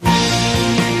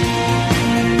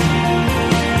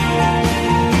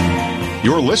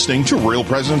You're listening to Real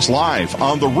Presence Live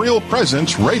on the Real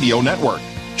Presence Radio Network.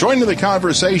 Join in the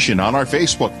conversation on our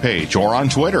Facebook page or on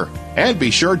Twitter. And be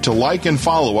sure to like and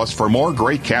follow us for more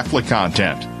great Catholic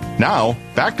content. Now,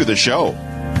 back to the show.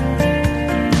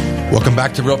 Welcome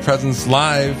back to Real Presence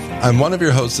Live. I'm one of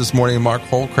your hosts this morning, Mark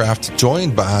Holcraft,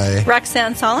 joined by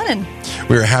Roxanne Solomon.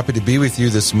 We are happy to be with you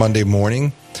this Monday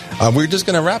morning. We're just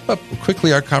going to wrap up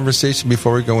quickly our conversation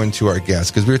before we go into our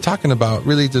guests, because we were talking about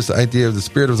really this idea of the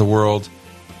spirit of the world,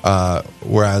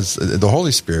 whereas the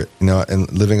Holy Spirit,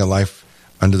 and living a life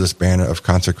under this banner of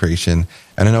consecration.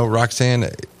 And I know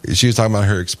Roxanne, she was talking about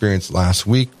her experience last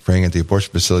week praying at the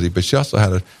abortion facility, but she also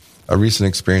had a recent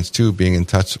experience too, being in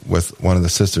touch with one of the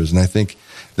sisters. And I think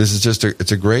this is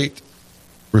it's a great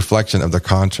reflection of the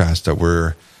contrast that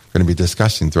we're going to be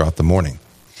discussing throughout the morning.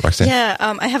 Roxanne? Yeah,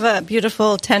 I have a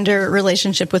beautiful, tender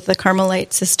relationship with the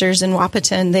Carmelite sisters in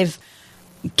Wahpeton. They've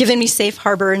given me safe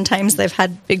harbor in times that I've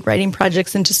had big writing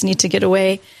projects and just need to get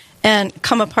away and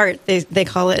come apart, they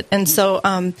call it. And so,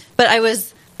 but I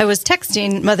was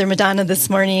texting Mother Madonna this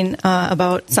morning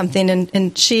about something,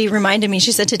 and she reminded me,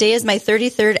 she said, today is my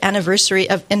 33rd anniversary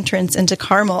of entrance into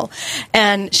Carmel.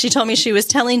 And she told me she was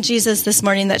telling Jesus this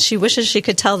morning that she wishes she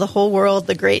could tell the whole world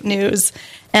the great news.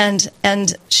 And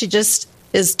she just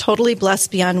is totally blessed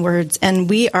beyond words. And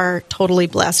we are totally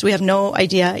blessed. We have no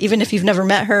idea, even if you've never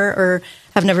met her or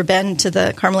have never been to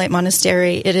the Carmelite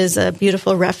Monastery, it is a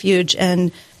beautiful refuge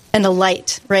and a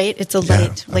light, right? It's a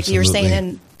light, like you were saying,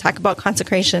 and talk about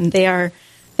consecration. They are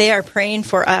praying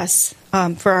for us,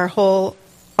 for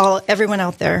our everyone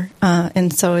out there.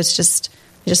 And so I just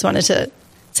wanted to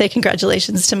say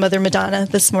congratulations to Mother Madonna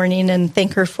this morning and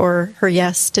thank her for her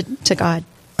yes to God.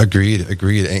 Agreed.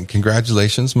 And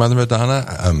congratulations, Mother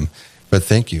Madonna. But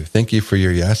thank you for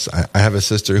your yes. I have a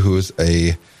sister who is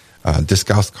a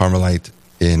Discalced Carmelite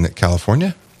in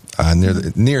California,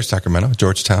 near Sacramento,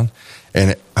 Georgetown.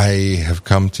 And I have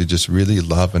come to just really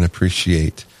love and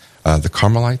appreciate the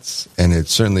Carmelites, and it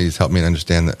certainly has helped me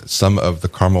understand some of the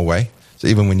Carmel way. So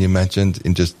even when you mentioned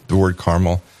in just the word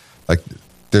Carmel, like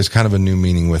there's kind of a new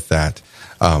meaning with that.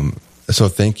 So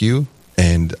thank you,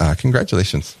 and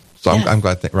congratulations. So yeah. I'm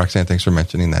glad, Roxanne, thanks for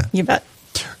mentioning that. You bet.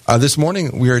 This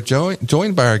morning we are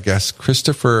joined by our guest,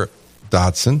 Christopher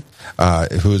Dodson,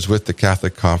 who is with the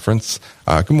Catholic Conference.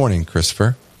 Good morning,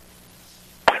 Christopher.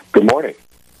 Good morning.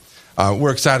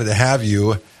 We're excited to have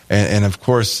you. And of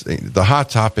course, the hot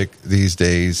topic these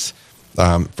days,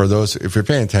 for those, if you're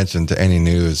paying attention to any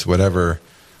news, whatever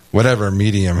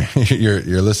medium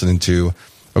you're listening to,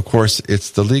 of course,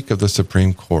 it's the leak of the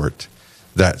Supreme Court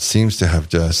that seems to have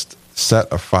just set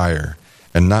a fire,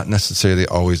 and not necessarily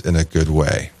always in a good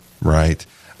way, right?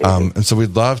 And so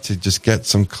we'd love to just get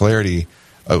some clarity.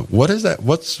 What is that?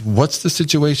 What's the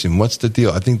situation? What's the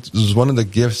deal? I think this is one of the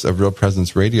gifts of Real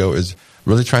Presence Radio, is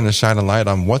really trying to shine a light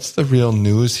on what's the real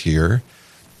news here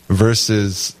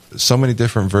versus so many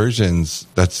different versions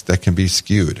that can be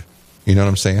skewed. You know what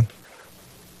I'm saying?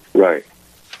 Right.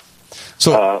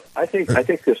 So I think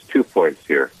there's 2 points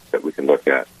here that we can look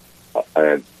at,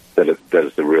 and that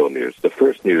is the real news. The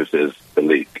first news is the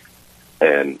leak,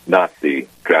 and not the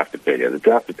draft opinion. The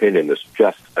draft opinion is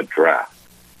just a draft.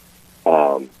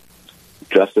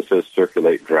 Justices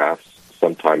circulate drafts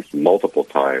sometimes multiple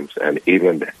times, and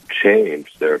even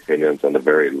change their opinions on the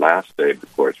very last day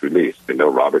before it's released. We know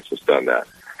Roberts has done that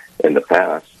in the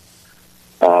past.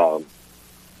 But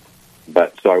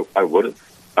so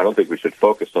I don't think we should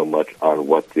focus so much on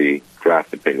what the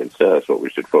draft opinion says. What we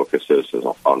should focus is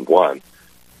on one,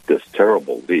 this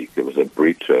terrible leak. It was a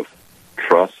breach of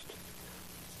trust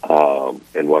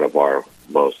in one of our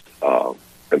most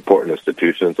important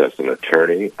institutions. As an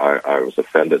attorney, I was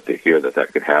offended to hear that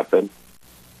could happen.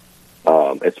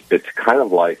 It's kind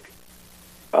of like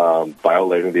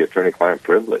violating the attorney-client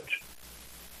privilege,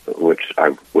 which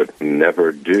I would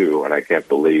never do, and I can't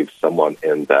believe someone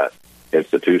in that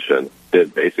institution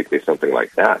did basically something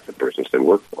like that. The person they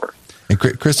work for. And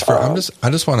Christopher, I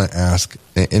just want to ask,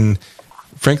 and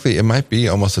frankly, it might be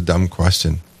almost a dumb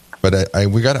question, but I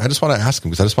just want to ask him,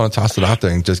 because I just want to toss it out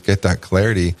there and just get that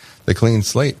clarity, the clean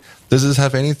slate. Does this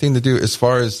have anything to do, as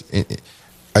far as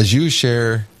you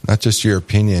share not just your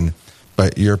opinion,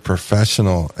 but your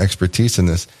professional expertise in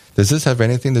this? Does this have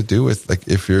anything to do with, like,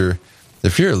 if you're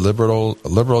a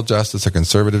liberal justice, a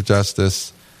conservative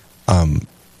justice, the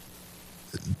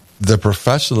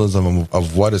professionalism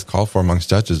of what is called for amongst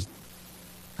judges,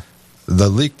 the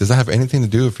leak, does that have anything to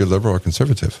do if you're liberal or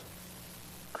conservative?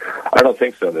 I don't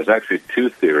think so. There's actually 2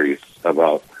 theories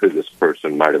about who this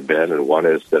person might have been, and one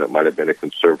is that it might have been a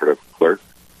conservative clerk,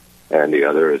 and the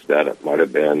other is that it might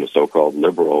have been a so-called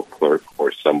liberal clerk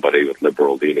or somebody with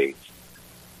liberal leanings.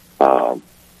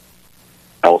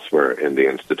 elsewhere in the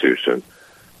institution.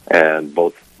 And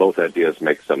both ideas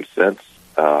make some sense,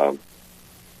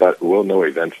 but we'll know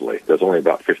eventually. There's only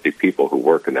about 50 people who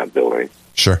work in that building.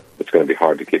 Sure. It's going to be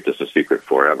hard to keep this a secret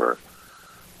forever.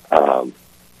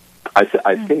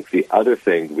 I think the other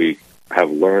thing we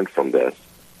have learned from this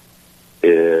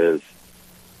is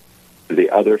the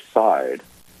other side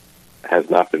has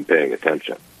not been paying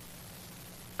attention.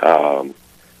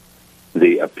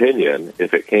 The opinion,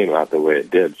 if it came out the way it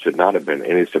did, should not have been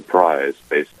any surprise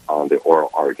based on the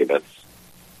oral arguments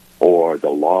or the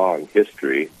long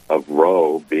history of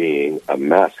Roe being a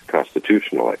mess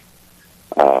constitutionally.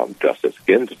 Justice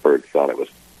Ginsburg thought it was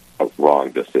a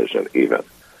wrong decision, even.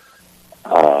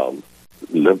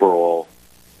 Liberal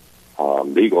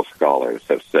legal scholars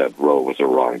have said Roe was a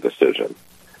wrong decision.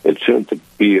 It shouldn't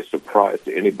be a surprise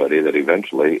to anybody that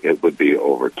eventually it would be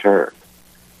overturned.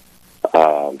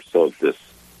 So this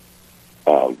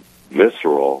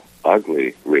visceral,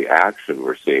 ugly reaction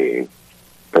we're seeing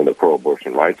from the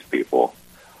pro-abortion rights people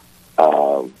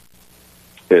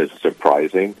is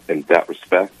surprising in that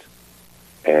respect,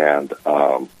 and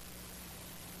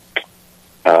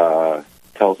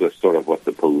tells us sort of what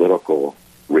the political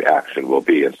reaction will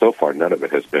be. And so far, none of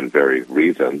it has been very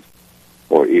reasoned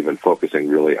or even focusing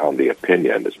really on the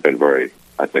opinion. It's been very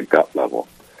at the gut level.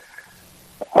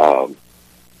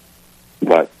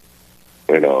 But,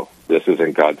 this is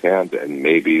in God's hands, and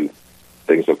maybe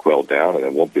things will quell down, and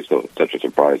it won't be such a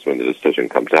surprise when the decision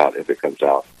comes out, if it comes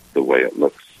out the way it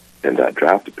looks in that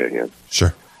draft opinion.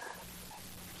 Sure.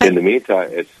 In the meantime,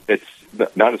 it's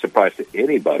not a surprise to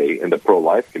anybody in the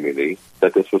pro-life community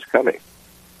that this was coming.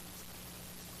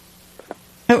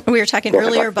 We were talking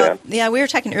earlier about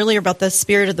the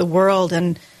spirit of the world,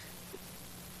 and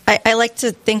I like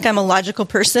to think I'm a logical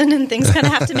person, and things kind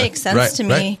of have to make sense to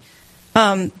me.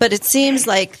 But it seems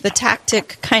like the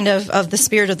tactic kind of the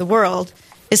spirit of the world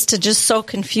is to just sow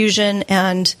confusion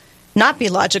and not be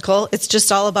logical. It's just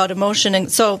all about emotion.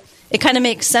 And so it kind of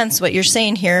makes sense what you're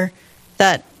saying here,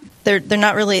 that they're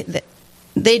not really,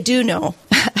 they do know.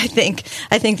 I think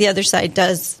the other side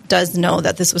does know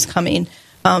that this was coming,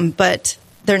 but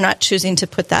they're not choosing to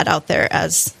put that out there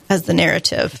as the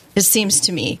narrative. It seems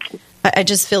to me. I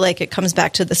just feel like it comes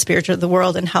back to the spirit of the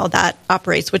world and how that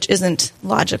operates, which isn't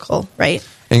logical, right?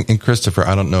 And Christopher,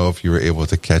 I don't know if you were able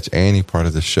to catch any part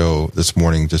of the show this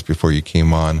morning just before you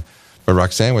came on, but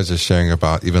Roxanne was just sharing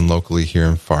about, even locally here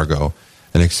in Fargo,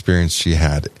 an experience she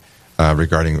had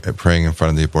regarding praying in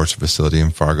front of the abortion facility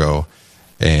in Fargo.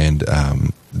 And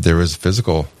there was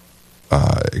physical,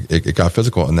 it got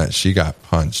physical in that she got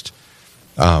punched.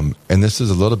 And this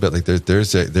is a little bit like there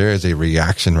is a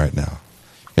reaction right now.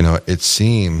 It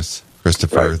seems,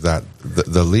 Christopher, that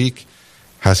the leak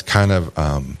has kind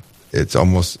of, it's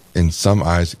almost in some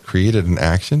eyes created an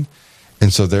action.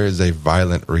 And so there is a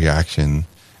violent reaction.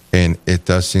 And it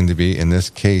does seem to be, in this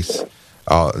case,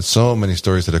 so many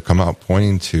stories that have come out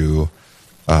pointing to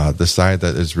the side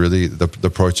that is really the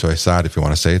pro-choice side, if you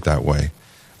want to say it that way.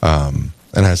 And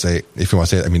I say, if you want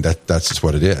to say it, I mean, that's just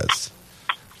what it is.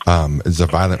 It's a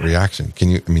violent reaction.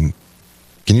 Can you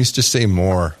just say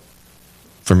more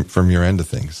from your end of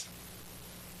things?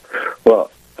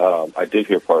 Well, I did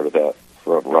hear part of that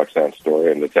from Roxanne's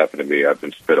story, and it's happened to me. I've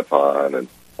been spit upon, and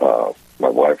my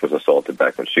wife was assaulted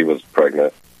back when she was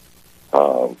pregnant.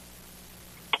 What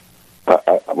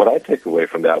I take away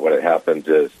from that, when it happens,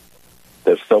 is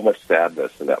there's so much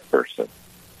sadness in that person.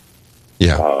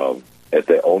 Yeah. If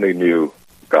they only knew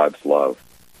God's love,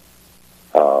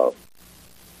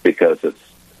 because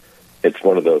it's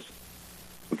one of those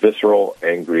visceral,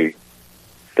 angry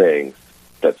things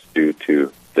that's due to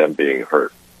them being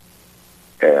hurt,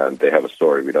 and they have a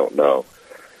story we don't know.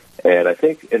 And I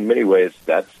think in many ways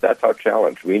that's our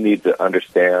challenge. We need to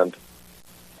understand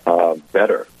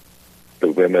better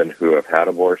the women who have had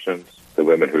abortions, the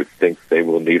women who think they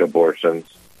will need abortions,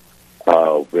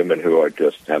 women who are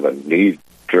just have a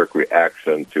knee-jerk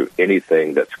reaction to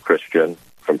anything that's Christian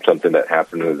from something that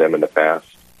happened to them in the past.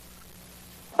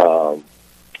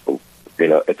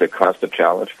 It's a constant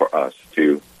challenge for us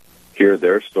to hear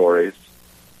their stories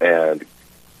and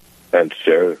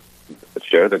share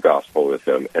the gospel with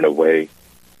them in a way.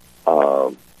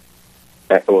 Well,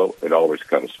 it always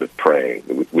comes with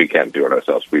praying. We can't do it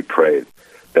ourselves. We pray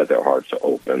that their hearts are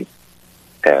open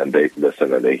and they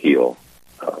listen and they heal.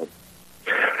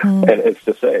 And it's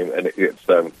the same. And it's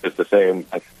the same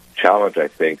challenge, I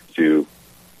think, to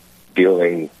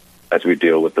dealing as we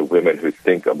deal with the women who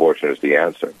think abortion is the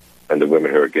answer, and the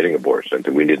women who are getting abortions,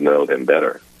 and we need to know them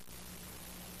better.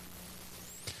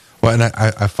 Well, and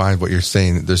I find what you're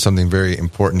saying, there's something very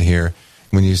important here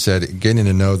when you said getting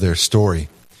to know their story,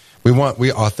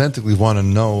 we authentically want to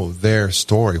know their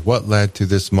story. What led to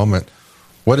this moment?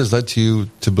 What has led to you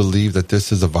to believe that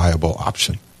this is a viable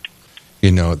option?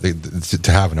 To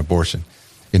have an abortion.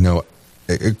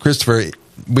 Christopher,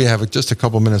 we have just a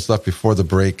couple minutes left before the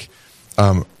break.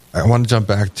 I want to jump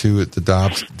back to the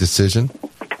Dobbs decision.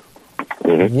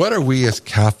 Mm-hmm. What are we as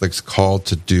Catholics called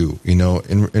to do?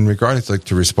 In regards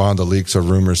to respond to leaks or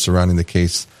rumors surrounding the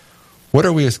case, what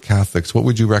are we as Catholics? What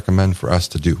would you recommend for us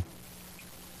to do?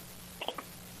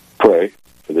 Pray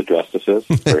for the justices,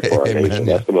 pray for our nation.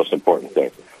 That's the most important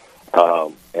thing.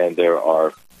 And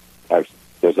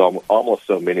there's almost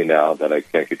so many now that I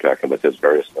can't keep track of, but there's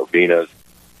various novenas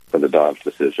for the Dobbs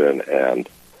decision and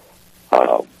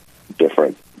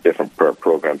different prayer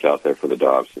programs out there for the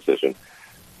Dobbs decision.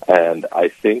 And I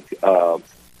think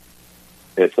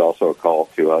it's also a call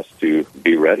to us to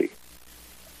be ready.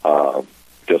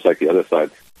 Just like the other side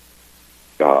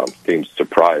seems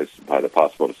surprised by the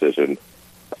possible decision,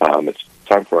 it's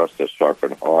time for us to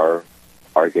sharpen our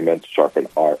arguments, sharpen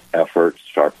our efforts,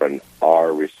 sharpen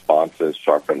our responses,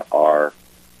 sharpen our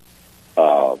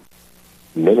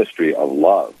ministry of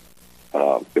love.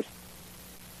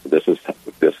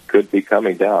 This could be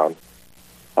coming down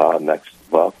next.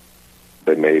 Well,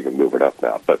 they may even move it up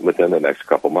now, but within the next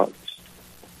couple months.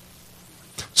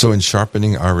 So, in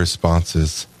sharpening our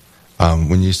responses,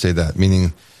 when you say that,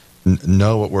 meaning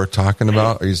know what we're talking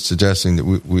about, are you suggesting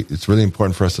that it's really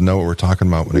important for us to know what we're talking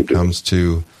about when it comes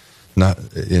to not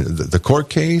the court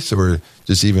case, or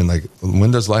just even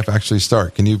when does life actually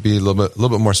start? Can you be a little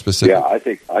bit more specific? Yeah, I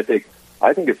think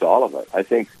it's all of it. I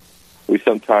think we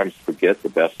sometimes forget the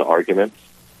best arguments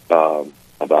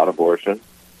about abortion,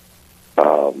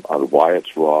 on why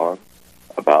it's wrong,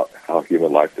 about how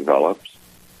human life develops.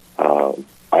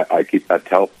 I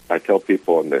tell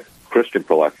people in the Christian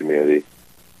pro-life community,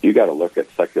 you got to look at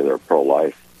secular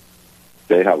pro-life.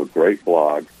 They have a great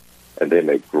blog, and they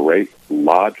make great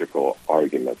logical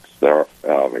arguments.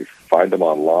 We find them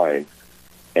online,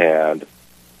 and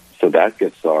so that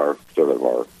gets our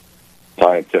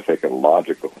scientific and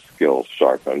logical skills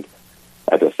sharpened.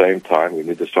 At the same time, we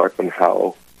need to sharpen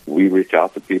how we reach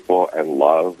out to people and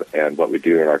love, and what we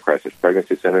do in our crisis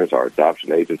pregnancy centers, our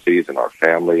adoption agencies, and our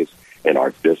families, and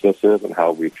our businesses, and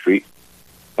how we treat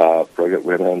pregnant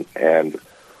women and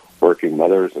working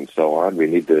mothers and so on. We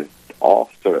need to all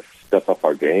sort of step up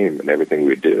our game in everything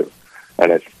we do,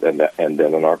 and then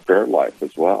in our prayer life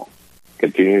as well.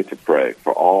 Continue to pray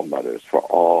for all mothers, for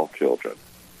all children,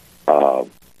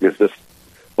 because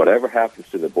whatever happens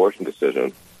to the abortion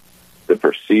decision, the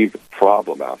perceived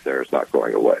problem out there is not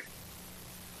going away.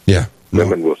 Yeah,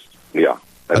 women will. Yeah,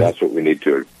 and that's what we need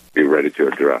to be ready to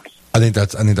address. I think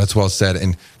that's well said.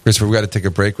 And Christopher, we've got to take a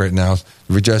break right now. If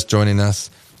you're just joining us,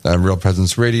 Real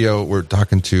Presence Radio, we're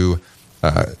talking to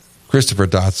Christopher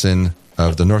Dotson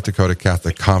of the North Dakota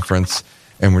Catholic Conference,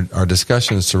 and our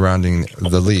discussion is surrounding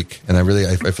the leak. And I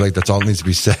feel like that's all that needs to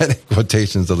be said.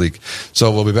 Quotations, the leak. So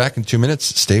we'll be back in 2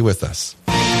 minutes. Stay with us.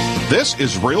 This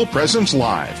is Real Presence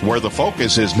Live, where the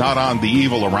focus is not on the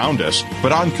evil around us,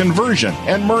 but on conversion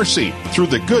and mercy through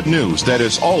the good news that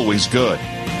is always good.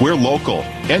 We're local,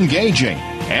 engaging,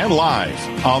 and live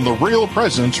on the Real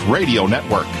Presence Radio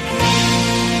Network.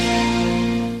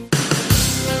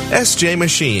 SJ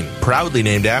Machine, proudly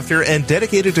named after and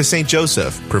dedicated to St.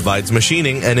 Joseph, provides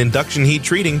machining and induction heat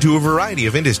treating to a variety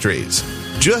of industries.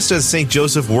 Just as St.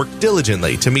 Joseph worked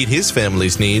diligently to meet his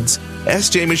family's needs,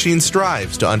 SJ Machine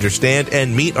strives to understand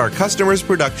and meet our customers'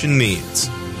 production needs.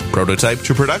 Prototype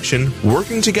to production,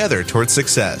 working together towards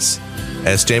success.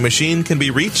 SJ Machine can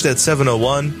be reached at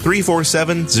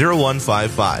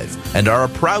 701-347-0155 and are a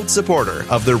proud supporter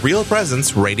of the Real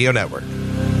Presence Radio Network.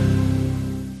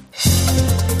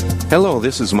 Hello,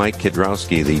 this is Mike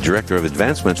Kidrowski, the Director of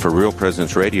Advancement for Real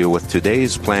Presence Radio with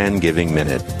today's Plan Giving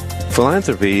Minute.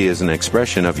 Philanthropy is an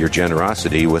expression of your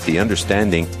generosity with the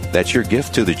understanding that your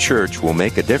gift to the church will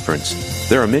make a difference.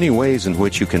 There are many ways in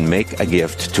which you can make a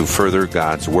gift to further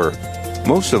God's work.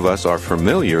 Most of us are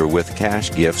familiar with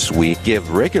cash gifts we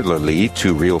give regularly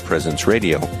to Real Presence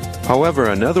Radio. However,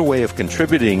 another way of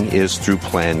contributing is through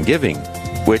plan giving,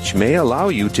 which may allow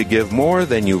you to give more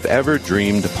than you've ever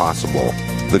dreamed possible.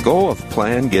 The goal of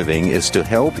plan giving is to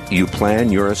help you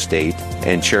plan your estate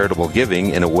and charitable giving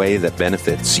in a way that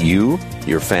benefits you,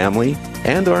 your family,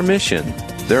 and our mission.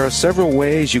 There are several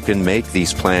ways you can make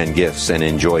these plan gifts and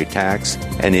enjoy tax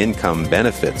and income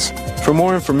benefits. For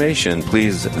more information,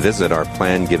 please visit our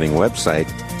plan giving website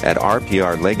at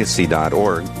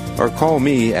rprlegacy.org or call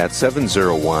me at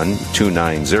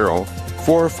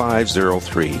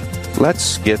 701-290-4503.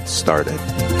 Let's get started.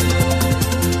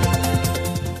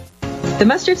 The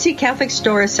Mustard Seed Catholic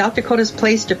Store is South Dakota's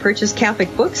place to purchase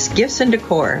Catholic books, gifts, and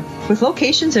decor. With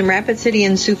locations in Rapid City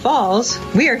and Sioux Falls,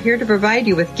 we are here to provide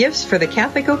you with gifts for the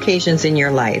Catholic occasions in your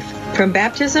life. From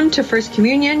baptism to First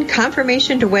Communion,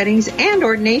 confirmation to weddings, and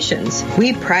ordinations,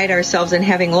 we pride ourselves in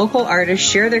having local artists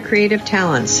share their creative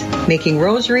talents, making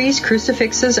rosaries,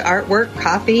 crucifixes, artwork,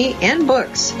 coffee, and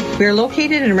books. We are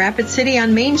located in Rapid City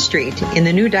on Main Street, in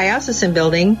the new Diocesan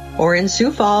Building, or in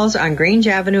Sioux Falls on Grange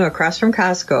Avenue across from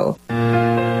Costco.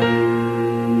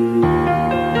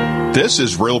 This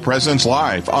is Real Presence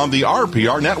Live on the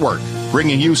RPR Network,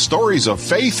 bringing you stories of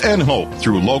faith and hope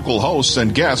through local hosts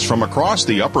and guests from across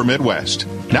the upper Midwest.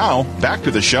 Now, back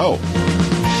to the show.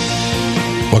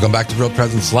 Welcome back to Real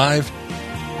Presence Live.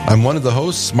 I'm one of the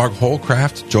hosts, Mark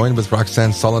Holcraft, joined with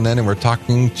Roxanne Solonen, and we're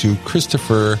talking to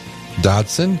Christopher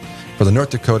Dodson for the North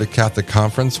Dakota Catholic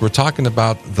Conference. We're talking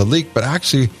about the leak, but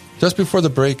actually, just before the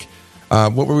break,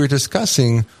 what we were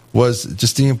discussing was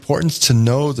just the importance to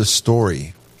know the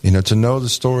story. To know the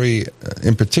story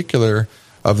in particular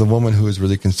of the woman who is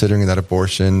really considering that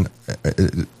abortion,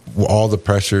 all the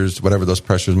pressures, whatever those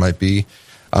pressures might be.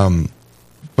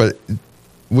 But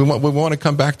we want to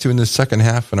come back to in the second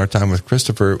half in our time with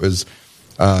Christopher was,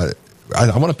 I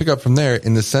want to pick up from there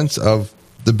in the sense of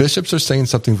the bishops are saying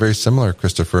something very similar,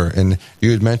 Christopher. And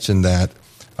you had mentioned that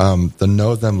the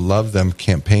Know Them, Love Them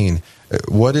campaign.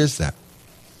 What is that?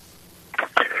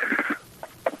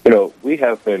 We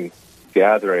have been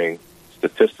gathering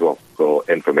statistical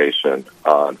information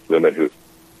on women who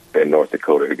in North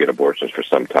Dakota who get abortions for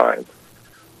some time,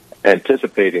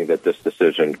 anticipating that this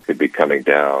decision could be coming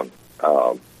down.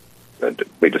 And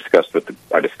I discussed with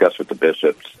the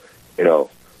bishops,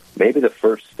 maybe the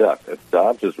first step, if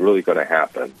Dobbs is really going to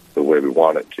happen the way we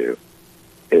want it to,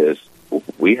 is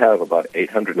we have about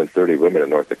 830 women in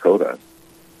North Dakota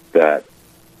that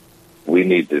we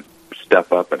need to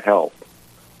step up and help,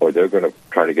 or they're going to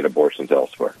try to get abortions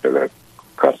elsewhere. They're going to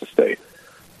cross the state.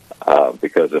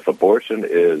 Because if abortion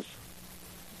is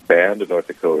banned in North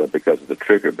Dakota because of the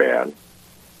trigger ban,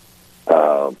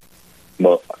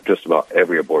 just about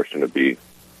every abortion would be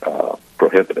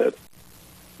prohibited.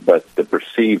 But the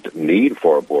perceived need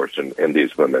for abortion in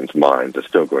these women's minds is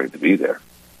still going to be there.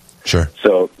 Sure.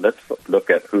 So let's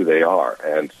look at who they are.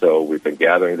 And so we've been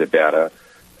gathering the data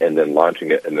and then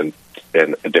launching it in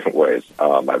different ways.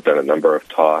 I've done a number of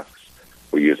talks.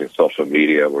 We're using social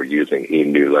media. We're using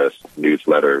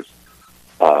newsletters.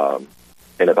 And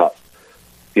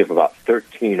give about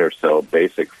 13 or so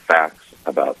basic facts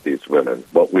about these women,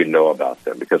 what we know about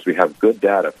them, because we have good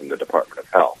data from the Department of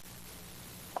Health.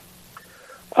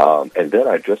 And then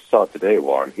I just saw today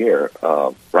while I'm here,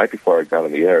 right before I got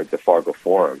on the air, the Fargo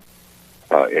Forum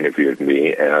interviewed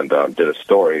me and did a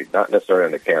story, not necessarily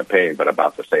on the campaign, but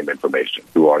about the same information.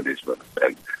 Who are these women?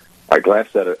 And I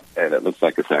glanced at it, and it looks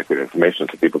like it's accurate information,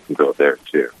 so people can go there,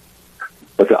 too.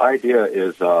 But the idea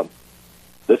is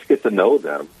let's get to know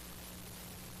them,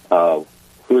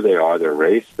 who they are, their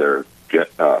race, their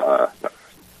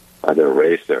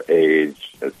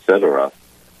age, etc.,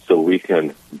 so we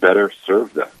can better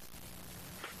serve them.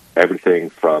 Everything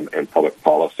from in public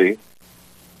policy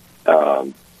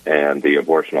and the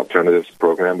Abortion Alternatives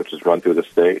Program, which is run through the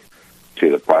state, to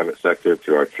the private sector,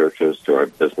 to our churches, to our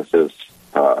businesses,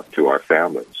 to our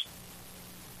families.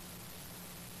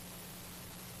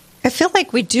 I feel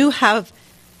like we do have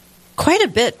quite a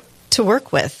bit to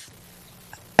work with.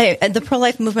 The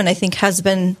pro-life movement, I think, has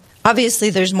been,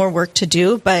 obviously there's more work to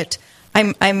do, but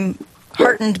I'm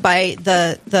heartened by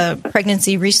the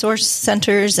pregnancy resource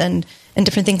centers and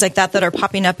different things like that are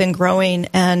popping up and growing,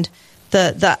 and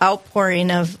the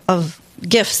outpouring of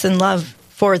gifts and love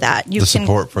for that.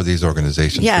 Support for these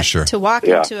organizations, for sure. To walk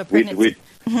into a pregnancy.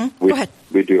 Go ahead.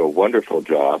 We do a wonderful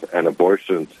job, and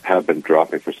abortions have been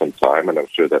dropping for some time, and I'm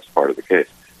sure that's part of the case.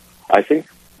 I think,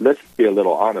 let's be a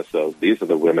little honest, though. These are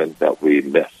the women that we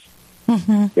miss.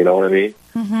 Mm-hmm. You know what I mean?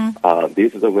 Mm-hmm.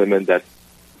 These are the women that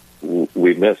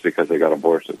we miss because they got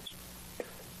abortions.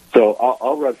 So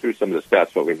I'll run through some of the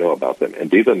stats, what we know about them.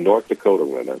 And these are North Dakota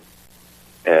women.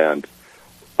 And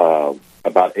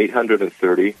about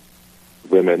 830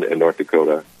 women in North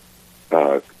Dakota,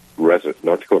 North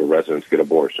Dakota residents get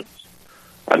abortions.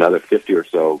 Another 50 or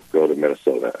so go to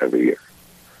Minnesota every year.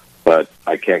 But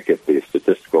I can't get the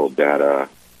statistical data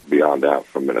beyond that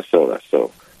from Minnesota.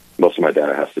 So most of my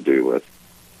data has to do with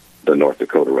the North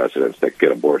Dakota residents that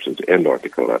get abortions in North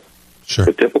Dakota. Sure.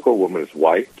 The typical woman is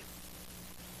white.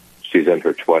 She's in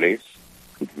her 20s.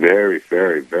 Very,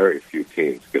 very, very few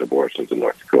teens get abortions in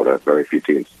North Dakota. Very few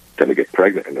teens tend to get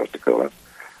pregnant in North Dakota.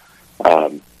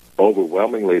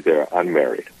 Overwhelmingly, they're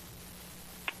unmarried.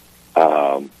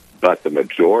 But the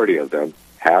majority of them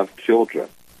have children.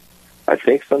 I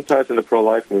think sometimes in the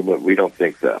pro-life movement, we don't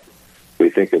think that. We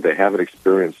think that they haven't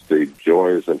experienced the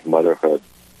joys of motherhood.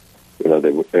 You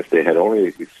know, if they had only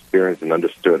experienced and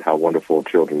understood how wonderful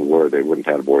children were, they wouldn't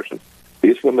have abortion.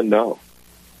 These women know.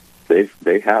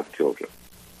 They have children.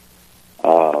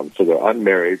 So they're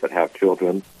unmarried but have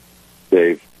children.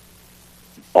 They've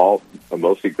all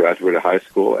mostly graduated high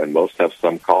school, and most have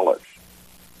some college.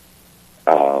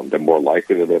 They're more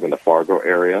likely to live in the Fargo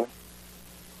area,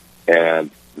 and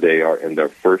they are in their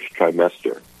first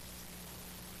trimester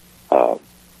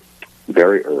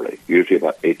very early, usually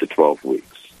about 8 to 12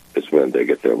 weeks is when they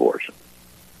get their abortion.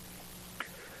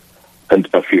 And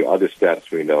a few other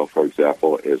stats we know, for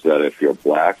example, is that if you're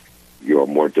black, you're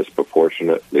more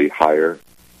disproportionately higher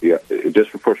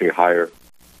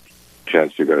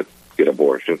chance you're going to get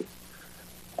abortion.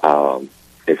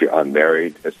 If you're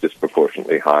unmarried, it's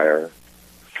disproportionately higher.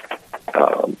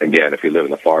 Again, if you live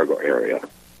in the Fargo area,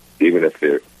 even if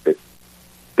the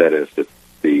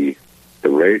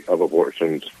rate of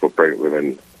abortions for pregnant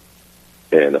women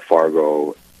in the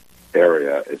Fargo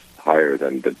area is higher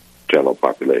than the general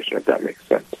population, if that makes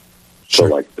sense. Sure.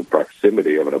 So, like, the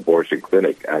proximity of an abortion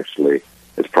clinic actually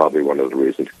is probably one of the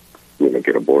reasons women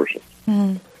get abortions.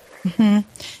 Mm-hmm.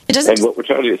 It doesn't. And what we're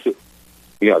trying to do is,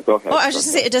 yeah, go ahead. Oh, I was just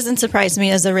going to say, it doesn't surprise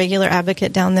me as a regular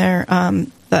advocate down there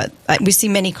that we see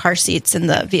many car seats in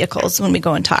the vehicles when we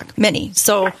go and talk. Many.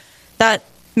 So that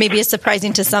maybe is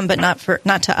surprising to some, but not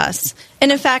to us.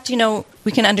 And in fact, you know,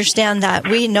 we can understand that.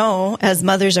 We know as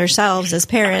mothers ourselves, as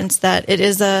parents, that it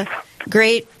is a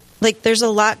great, like, there's a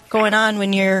lot going on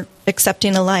when you're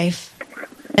accepting a life.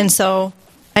 And so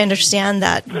I understand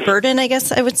that burden, I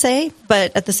guess I would say,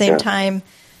 but at the same time,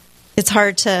 it's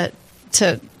hard to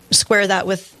square that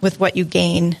with what you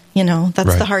gain. You know,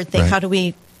 that's the hard thing. Right. How do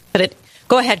we put it?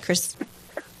 Go ahead, Chris.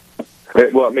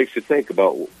 Well, it makes you think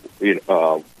about,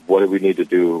 what do we need to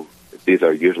do? These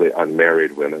are usually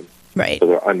unmarried women. Right. So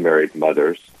they're unmarried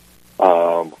mothers.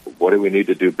 What do we need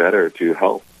to do better to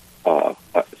help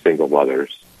single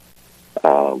mothers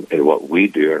in what we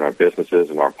do in our businesses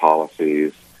and our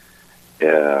policies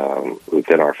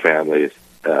within our families?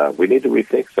 We need to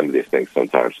rethink some of these things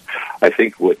sometimes. I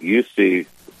think what you see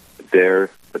there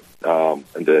in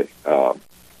the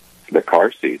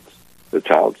car seats, the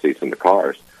child seats in the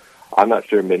cars, I'm not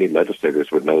sure many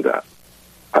legislators would know that.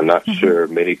 I'm not sure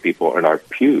many people in our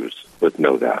pews would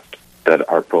know that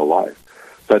are pro-life.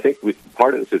 So I think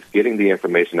part of this is getting the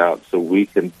information out so we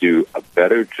can do a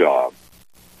better job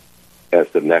as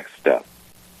the next step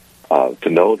to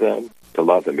know them, to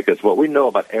love them. Because what we know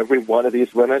about every one of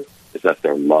these women is that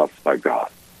they're loved by God.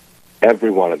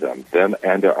 Every one of them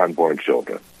and their unborn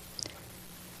children.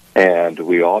 And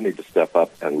we all need to step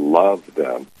up and love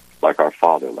them like our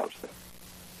Father loves them.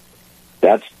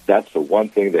 That's the one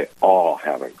thing they all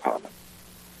have in common.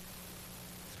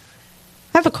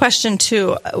 I have a question,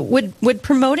 too. Would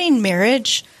promoting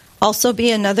marriage also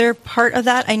be another part of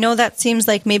that? I know that seems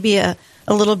like maybe a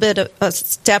little bit of a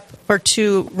step or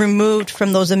two removed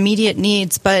from those immediate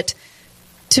needs, but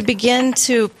to begin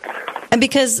to, and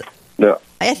because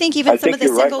I think even some of the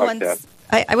single ones,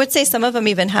 I would say some of them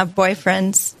even have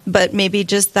boyfriends, but maybe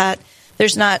just that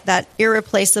there's not that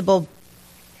irreplaceable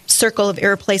circle of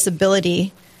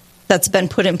irreplaceability that's been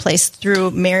put in place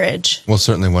through marriage. Well,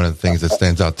 certainly one of the things that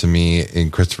stands out to me, in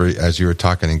Christopher, as you were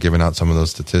talking and giving out some of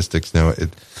those statistics,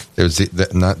 it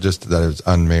was not just that it was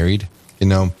unmarried,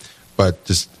 but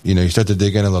just, you start to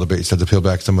dig in a little bit, you start to peel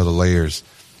back some of the layers.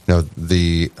 I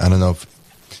don't know if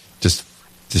just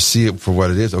to see it for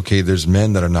what it is. Okay, there's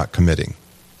men that are not committing.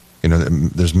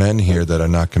 There's men here that are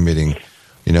not committing.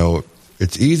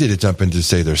 It's easy to jump in to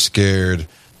say they're scared.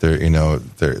 Their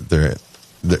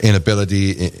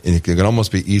inability, it can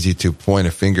almost be easy to point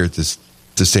a finger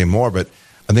to say more, but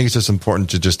I think it's just important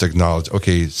to just acknowledge,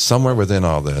 okay, somewhere within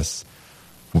all this,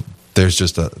 there's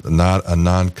just not a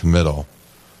non-committal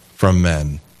from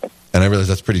men. And I realize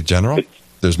that's pretty general.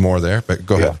 There's more there, but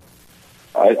go ahead.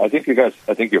 I think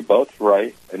you're both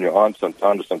right, and you're onto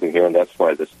something here, and that's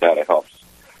why this data helps.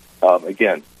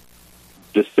 Again,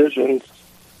 decisions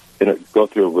go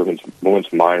through a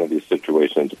woman's mind in these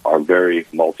situations are very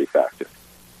multifaceted,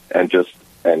 and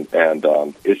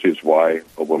issues why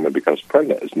a woman becomes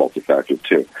pregnant is multifaceted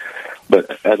too.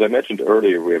 But as I mentioned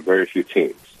earlier, we have very few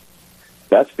teens.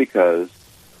 That's because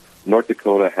North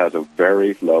Dakota has a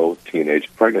very low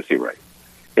teenage pregnancy rate.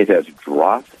 It has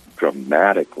dropped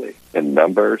dramatically in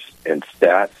numbers, in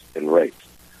stats, in rates.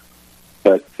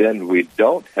 But then we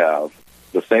don't have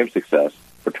the same success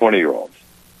for 20-year-olds.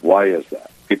 Why is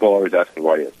that? People always ask me,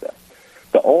 why is that?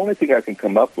 The only thing I can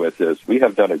come up with is we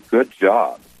have done a good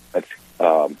job at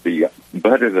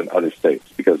better than other states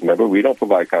because remember, we don't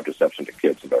provide contraception to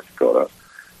kids in North Dakota,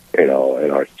 in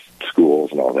our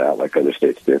schools and all that, like other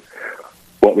states do.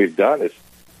 What we've done is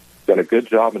done a good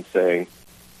job in saying,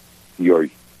 you're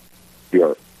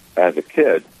as a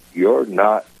kid, you're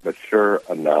not mature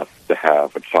enough to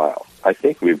have a child. I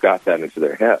think we've got that into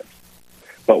their heads.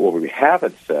 But what we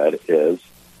haven't said is,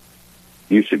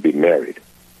 you should be married.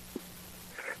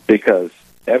 Because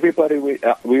everybody,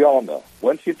 we all know,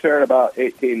 once you turn about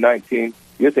 18, 19,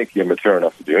 you think you're mature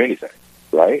enough to do anything,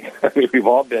 right? I mean, we've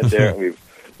all been there, and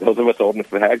those of us old enough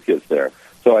to have had kids there.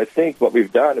 So I think what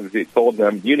we've done is we told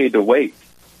them, you need to wait.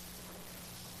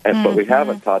 And but we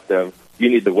haven't taught them, you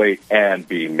need to wait and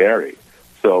be married.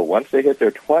 So once they hit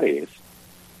their 20s,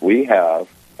 we have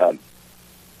a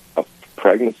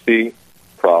pregnancy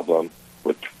problem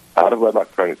out of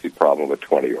wedlock pregnancy problem with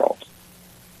 20-year-olds.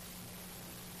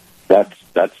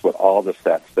 That's what all the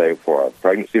stats say for our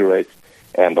pregnancy rates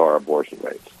and our abortion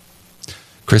rates.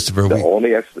 Christopher,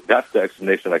 that's the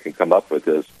explanation I can come up with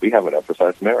is we haven't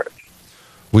emphasized marriage.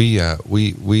 We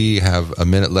have a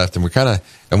minute left, and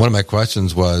and one of my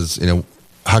questions was,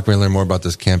 how can we learn more about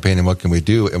this campaign and what can we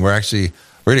do? And we're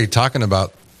already talking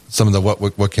about some of the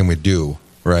what can we do,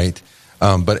 right?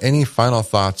 But any final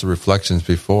thoughts or reflections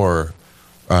before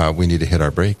we need to hit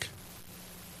our break?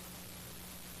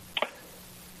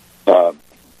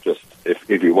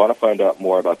 If you want to find out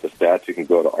more about the stats, you can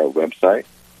go to our website,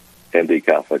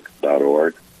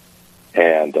 ndcatholic.org,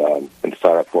 and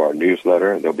sign up for our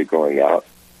newsletter. They'll be going out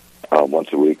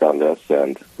once a week on this,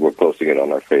 and we're posting it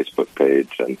on our Facebook page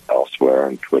and elsewhere,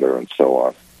 and Twitter and so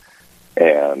on.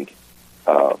 And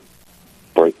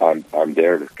I'm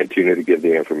there to continue to give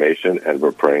the information, and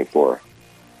we're praying for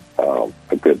a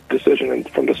good decision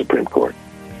from the Supreme Court.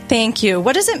 Thank you.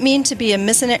 What does it mean to be a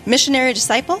missionary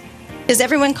disciple? Is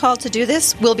everyone called to do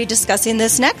this? We'll be discussing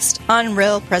this next on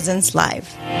Real Presence Live.